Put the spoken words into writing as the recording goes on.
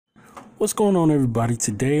What's going on, everybody?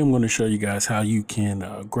 Today I'm going to show you guys how you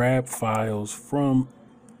can grab files from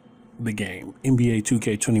the game NBA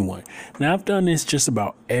 2K21. Now, I've done this just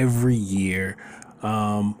about every year.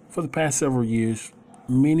 For the past several years,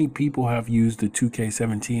 many people have used the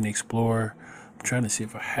 2K17 Explorer. I'm trying to see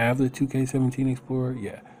if I have the 2K17 Explorer.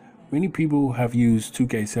 Yeah, many people have used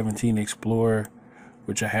 2K17 Explorer,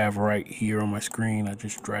 which I have right here on my screen. I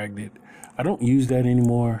just dragged it. I don't use that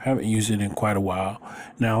anymore. Haven't used it in quite a while.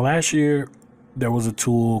 Now, last year, there was a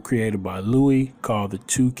tool created by Looyh called the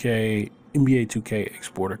NBA 2K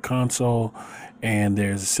Exporter Console. And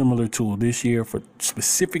there's a similar tool this year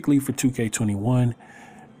specifically for 2K21.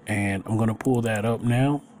 And I'm going to pull that up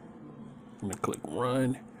now. I'm going to click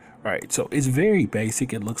run. All right, so it's very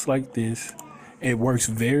basic. It looks like this. It works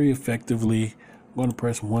very effectively. I'm going to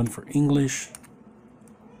press 1 for English.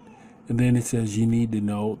 And then it says you need to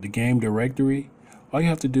know the game directory. All you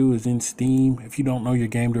have to do is in Steam. If you don't know your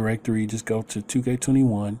game directory, just go to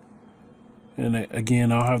 2K21. And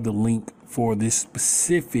again, I'll have the link for this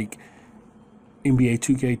specific NBA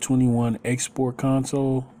 2K21 export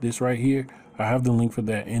console. This right here. I have the link for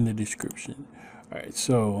that in the description. All right,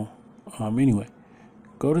 so anyway,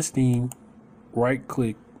 go to Steam, right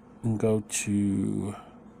click, and go to,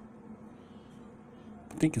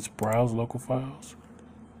 I think it's browse local files.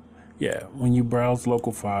 Yeah, when you browse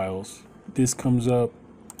local files, this comes up.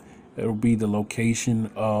 It'll be the location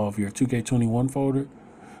of your 2K21 folder.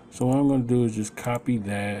 So what I'm going to do is just copy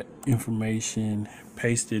that information,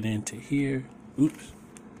 paste it into here. Oops.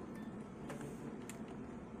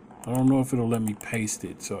 I don't know if it'll let me paste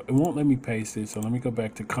it. So it won't let me paste it. So let me go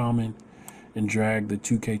back to common and drag the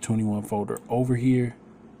 2K21 folder over here.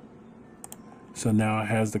 So now it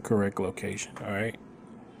has the correct location. All right.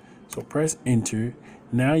 So press enter.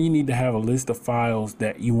 Now you need to have a list of files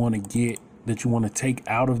that you want to take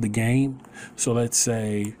out of the game. So let's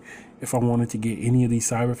say if I wanted to get any of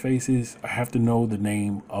these cyberfaces, I have to know the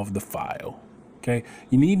name of the file. Okay,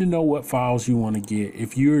 you need to know what files you want to get.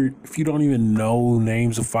 If you don't even know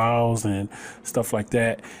names of files and stuff like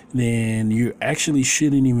that, then you actually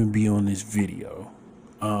shouldn't even be on this video.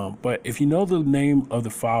 But if you know the name of the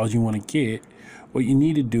files you want to get, what you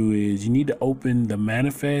need to do is you need to open the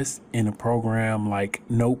manifest in a program like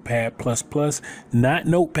Notepad++, not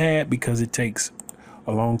Notepad because it takes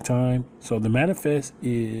a long time. So the manifest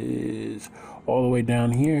is all the way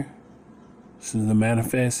down here. This is the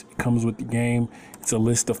manifest. It comes with the game. It's a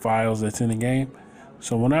list of files that's in the game.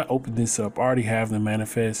 So when I open this up, I already have the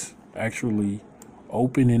manifest actually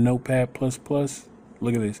open in Notepad++.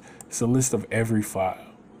 Look at this. It's a list of every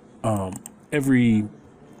file,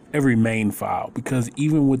 every main file, because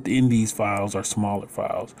even within these files are smaller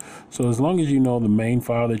files. So as long as you know the main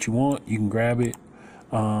file that you want, you can grab it.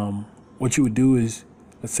 What you would do is,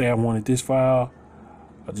 let's say I wanted this file.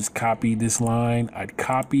 I'll just copy this line. I'd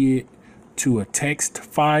copy it to a text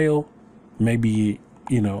file. Maybe,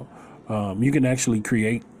 you can actually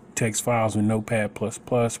create text files with Notepad++,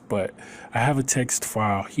 but I have a text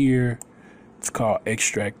file here. It's called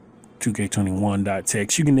extract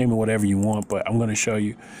 2K21.txt. You can name it whatever you want, but I'm going to show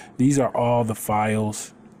you. These are all the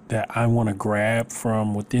files that I want to grab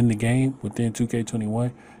from within the game, within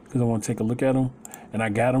 2K21, because I want to take a look at them. And I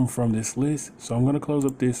got them from this list. So I'm going to close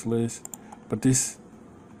up this list. But these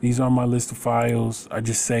are my list of files. I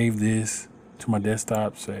just saved this to my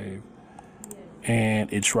desktop, save.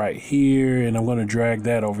 And it's right here. And I'm going to drag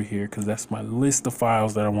that over here because that's my list of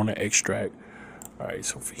files that I want to extract. All right,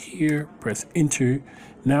 so for here, press enter.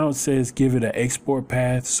 Now it says give it an export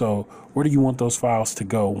path. So where do you want those files to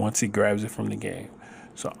go once it grabs it from the game?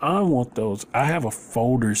 So I want those. I have a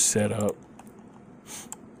folder set up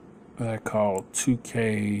that I call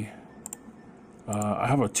 2K. I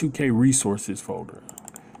have a 2K resources folder.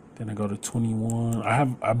 Then I go to 21.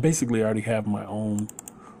 I basically already have my own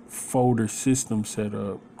folder system set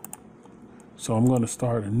up. So I'm going to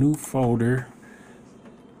start a new folder.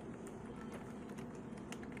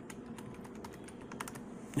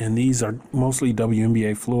 And these are mostly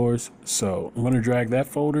WNBA floors. So I'm going to drag that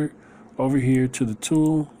folder over here to the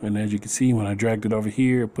tool. And as you can see, when I dragged it over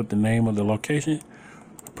here, put the name of the location,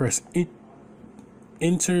 press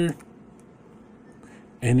enter.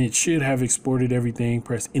 And it should have exported everything.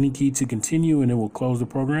 Press any key to continue and it will close the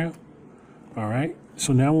program. All right.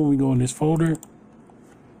 So now when we go in this folder,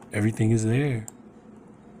 everything is there.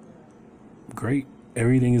 Great.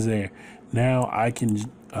 Everything is there. Now I can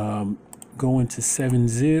go into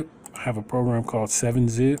 7-zip. I have a program called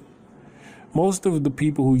 7-zip. Most of the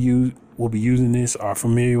people who will be using this are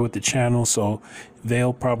familiar with the channel, so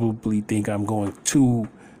they'll probably think I'm going too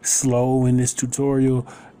slow in this tutorial.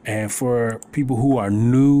 And for people who are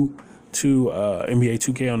new to NBA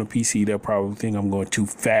 2K on the PC, they'll probably think I'm going too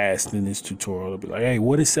fast in this tutorial. They'll be like, hey,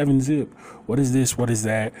 what is 7-zip? What is this? What is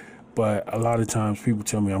that? But a lot of times people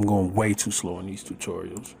tell me I'm going way too slow in these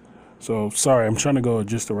tutorials. So sorry, I'm trying to go at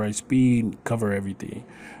just the right speed, cover everything.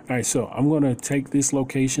 All right, so I'm going to take this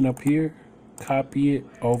location up here, copy it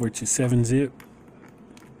over to 7-zip,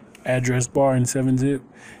 address bar in 7-zip,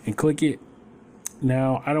 and click it.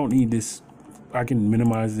 Now, I don't need this. I can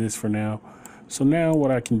minimize this for now. So now what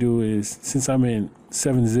I can do is, since I'm in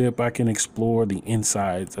 7-zip, I can explore the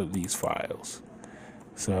insides of these files.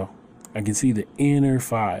 So I can see the inner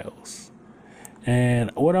files. And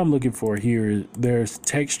what I'm looking for here is there's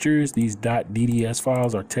textures. These .dds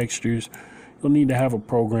files are textures. You'll need to have a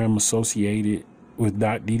program associated with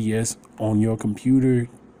 .dds on your computer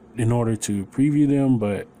in order to preview them,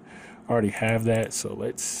 but I already have that. So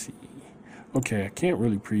let's see. Okay, I can't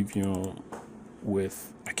really preview them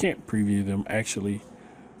I can't preview them actually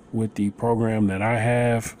with the program that I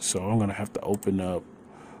have. So I'm gonna have to open up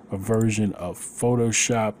a version of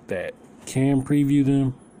Photoshop that can preview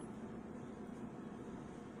them.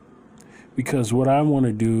 Because what I want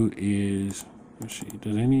to do is, let's see,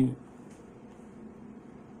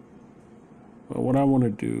 what I want to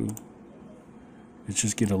do is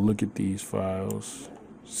just get a look at these files,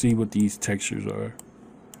 see what these textures are.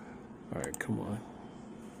 All right, come on.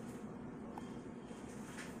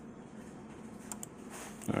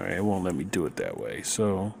 All right, it won't let me do it that way.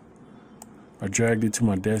 So I dragged it to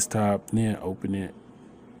my desktop, then open it.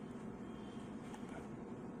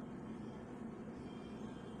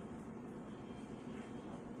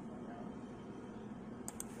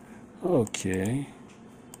 Okay.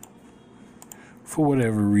 For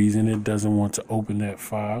whatever reason, it doesn't want to open that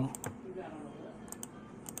file.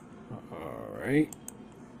 All right.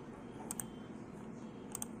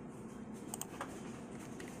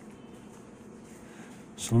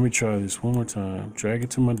 So let me try this one more time. Drag it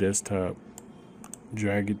to my desktop.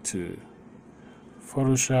 Drag it to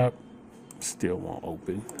Photoshop. Still won't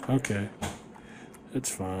open. Okay. That's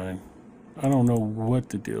fine. I don't know what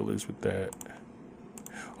the deal is with that.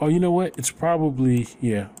 Oh, you know what? It's probably,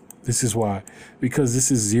 yeah, this is why. Because this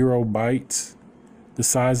is 0 bytes. The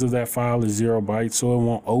size of that file is 0 bytes, so it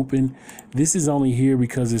won't open. This is only here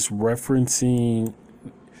because it's referencing.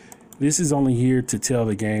 This is only here to tell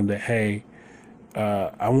the game that, hey,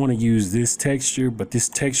 I want to use this texture, but this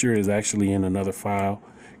texture is actually in another file.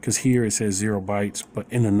 Because here it says 0 bytes, but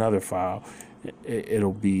in another file,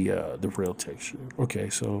 it'll be the real texture. Okay,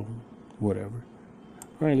 so whatever.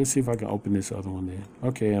 All right, let's see if I can open this other one then.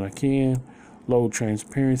 Okay, and I can load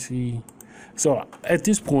transparency. So at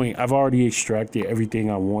this point, I've already extracted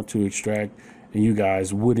everything I want to extract, and you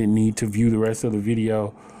guys wouldn't need to view the rest of the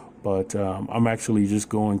video, but I'm actually just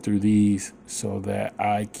going through these so that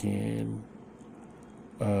I can,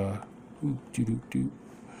 I'm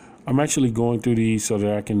actually going through these so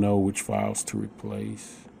that I can know which files to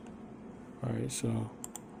replace. All right, so,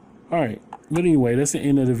 all right. But anyway, that's the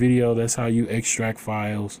end of the video. That's how you extract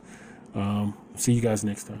files. See you guys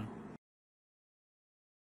next time.